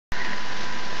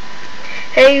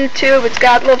Hey YouTube, it's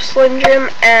God Loves Slim Jim,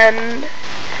 and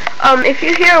if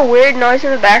you hear a weird noise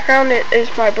in the background, it is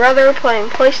my brother playing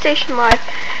PlayStation Live.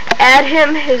 Add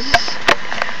him. His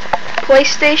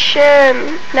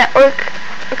PlayStation Network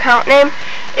account name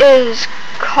is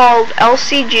called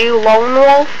LCG Lone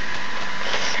Wolf,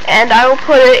 and I will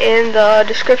put it in the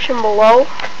description below.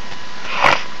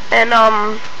 And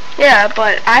yeah,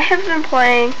 but I have been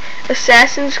playing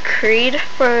Assassin's Creed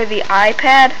for the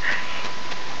iPad,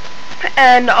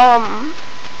 and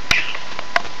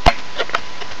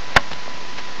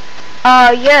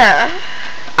yeah,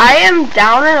 I am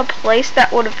down in a place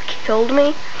that would have killed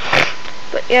me,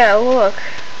 but yeah, look,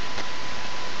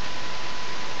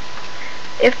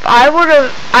 if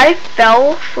I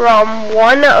fell from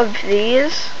one of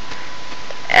these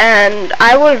and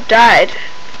I would have died.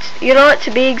 You know what,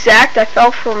 to be exact, I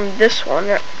fell from this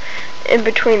one, in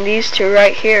between these two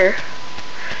right here,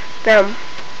 them.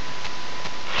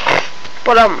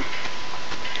 But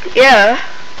yeah,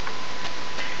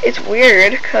 it's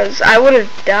weird because I would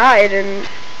have died, and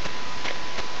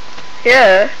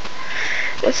yeah,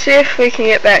 let's see if we can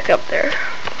get back up there.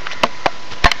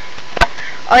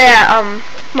 Oh yeah,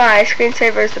 my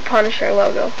screensaver is the Punisher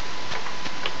logo.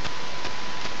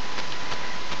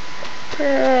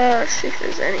 Let's see if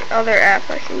there's any other app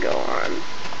I can go on.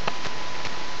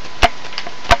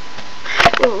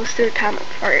 Oh, let's do Atomic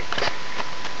Fart.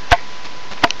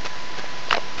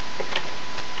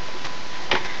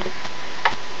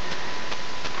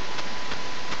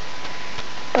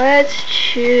 Let's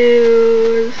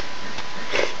choose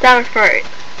Atomic Fart.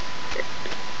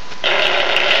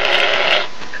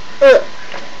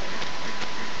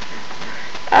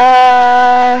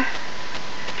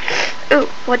 Ooh,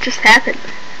 what just happened?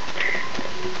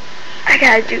 I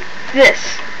gotta do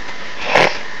this.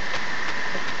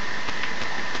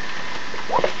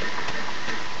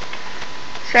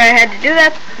 Sorry I had to do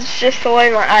that. It's just the way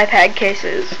my iPad case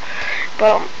is.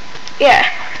 But yeah.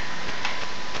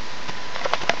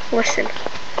 Listen.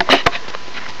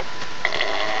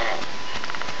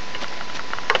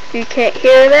 If you can't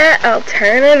hear that, I'll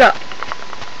turn it up.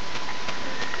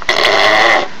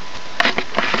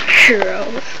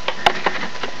 Gross.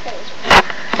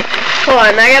 Hold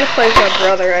on, I gotta play with my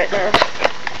brother right now.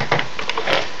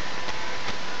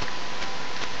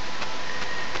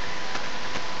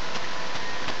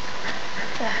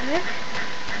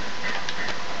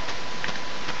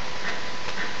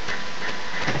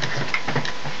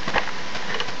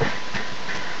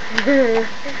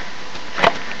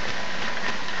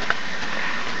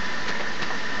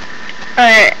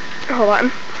 Alright, hold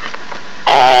on.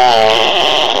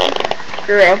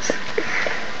 Gross.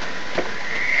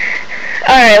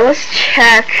 Alright, let's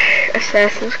check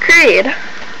Assassin's Creed.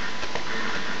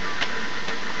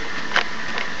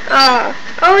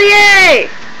 Oh yay!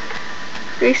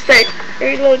 Restart,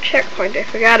 reload checkpoint, I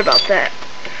forgot about that.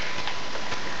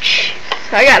 Jeez,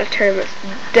 I gotta turn this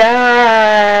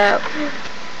down.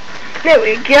 There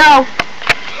we go.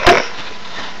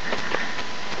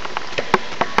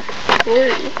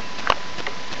 Ooh.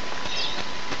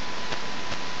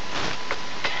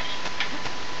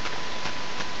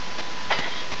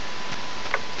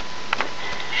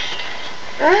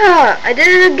 I did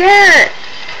it again.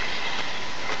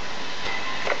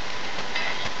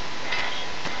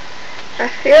 I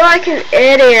feel like an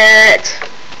idiot.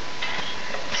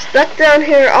 Stuck down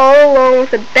here all alone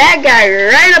with a bad guy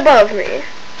right above me.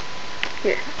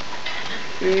 Yeah.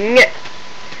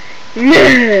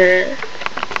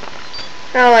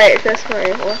 Oh wait, that's my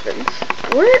weapons.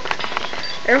 What?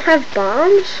 I don't have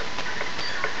bombs?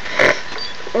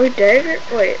 Or dagger?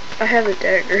 Wait, I have the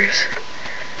daggers.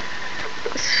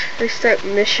 Let's restart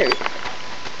mission.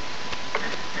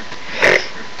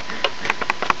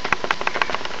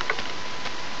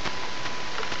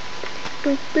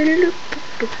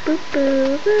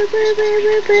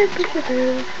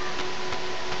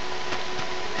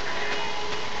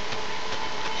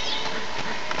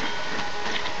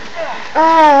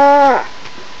 Ah!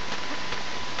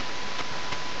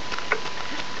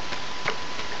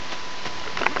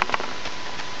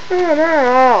 Oh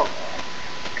no!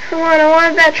 Come on, I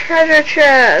wanted that treasure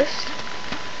chest!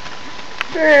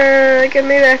 Get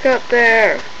me back up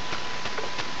there!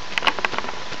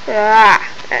 Ah!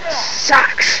 That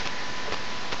sucks!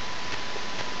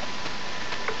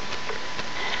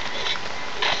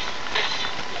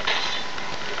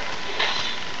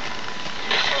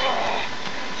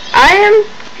 I am,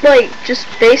 like, just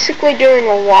basically doing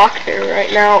a walkthrough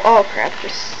right now. Oh crap,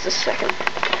 just a second.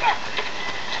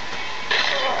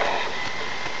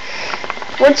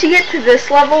 Once you get to this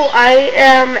level, I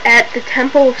am at the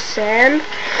Temple of Sand,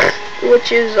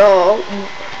 which is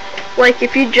like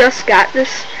if you just got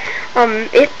this,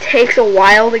 it takes a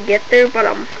while to get there,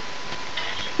 but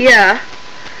yeah.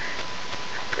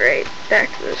 Great, back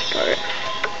to this part.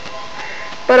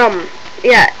 But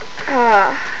yeah,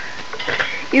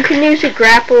 you can use a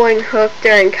grappling hook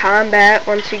during combat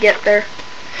once you get there.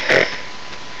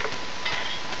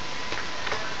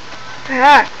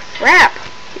 Ah, crap!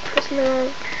 Keep pressing the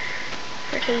wrong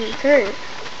freaking thing.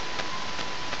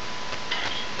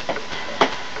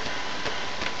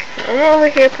 Come over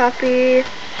here, puppy.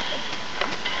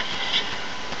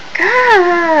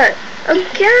 God!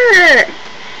 Again!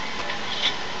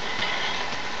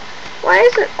 Why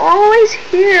is it always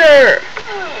here?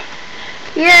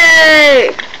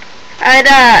 Yay! I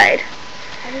died.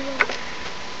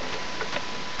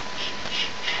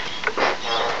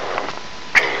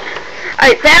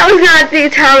 Alright, that was not the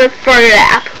atomic fart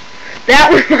app.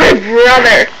 That was my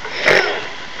brother.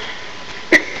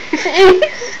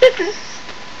 Jesus.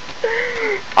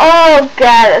 Oh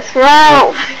god, it's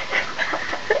wrong.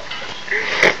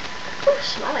 Ooh,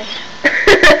 smelly.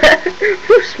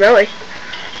 Ooh, smelly.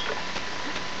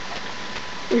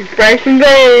 Breaking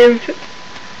veins.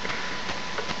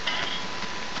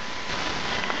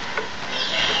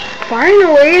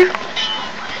 Finally.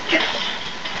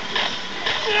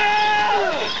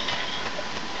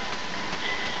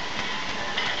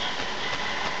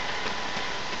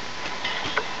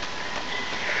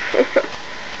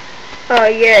 Oh,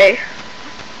 yay.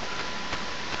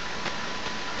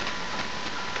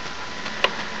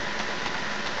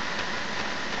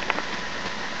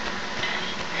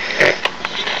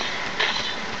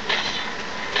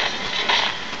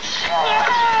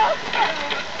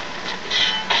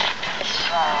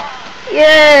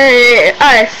 Yay!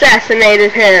 I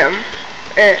assassinated him.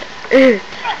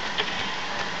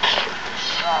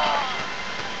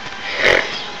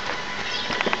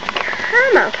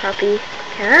 Come on, puppy.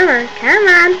 Come on, come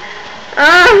on.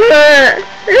 Oh,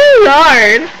 this is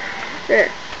hard.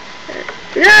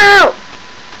 No!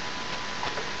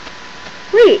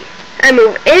 Wait. I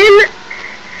move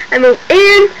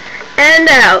in and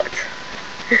out.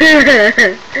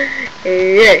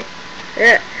 Hey.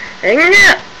 Hang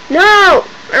out. No!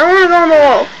 I don't want to go on the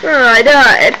wall. Oh, I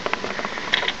died.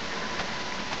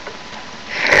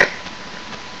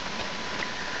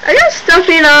 I got a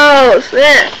stuffy nose.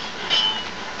 Yeah.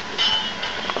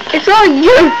 It's all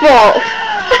your fault.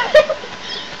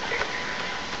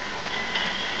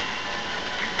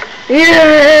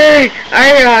 Yay!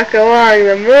 I rock along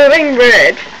the moving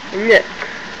bridge.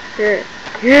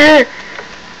 Yeah.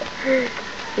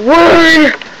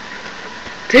 1,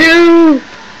 2,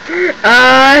 3.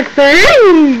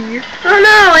 Oh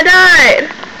no, I died.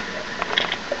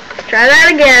 Try that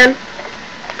again.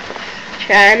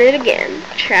 Trying it again.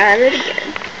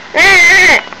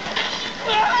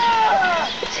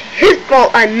 It's his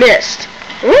fault I missed.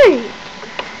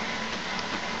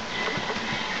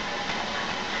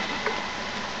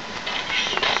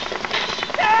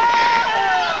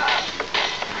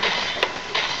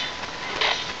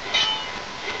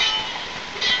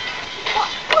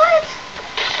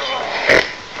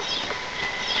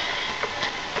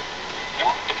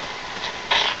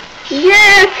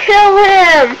 Yeah, kill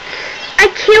him! I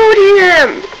killed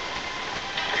him!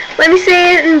 Let me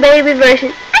say it in baby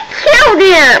version. I killed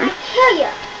him! Kill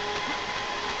ya.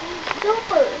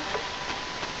 Super.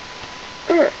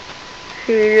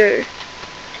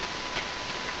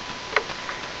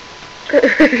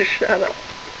 Shut up.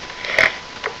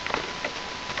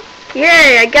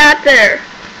 Yay, I got there!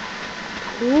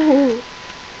 Ooh.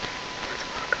 Let's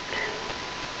walk up there.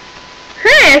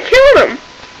 Hey, I killed him!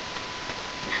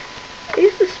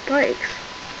 Use the spikes.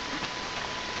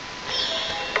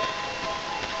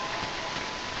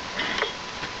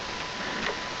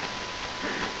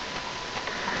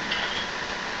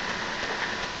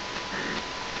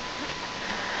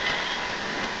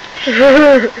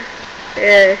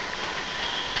 Yeah.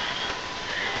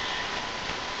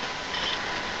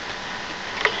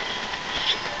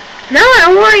 No, I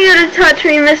don't want you to touch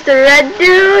me, Mr. Red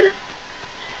Dude.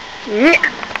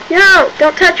 No,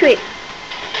 don't touch me.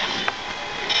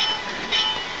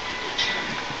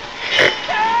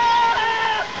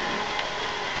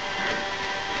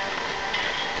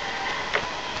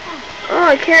 Oh,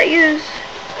 I can't use...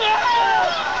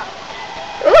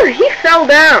 Oh, he fell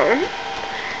down.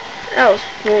 That was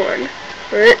fun.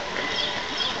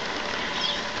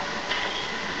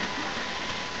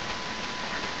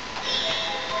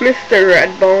 Mr.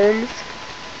 Red Bones.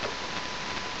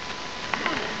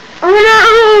 Oh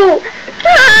no!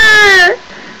 Ah!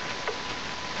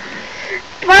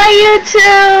 Bye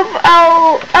YouTube!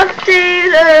 I'll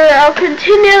update, I'll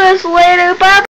continue this later. Bye!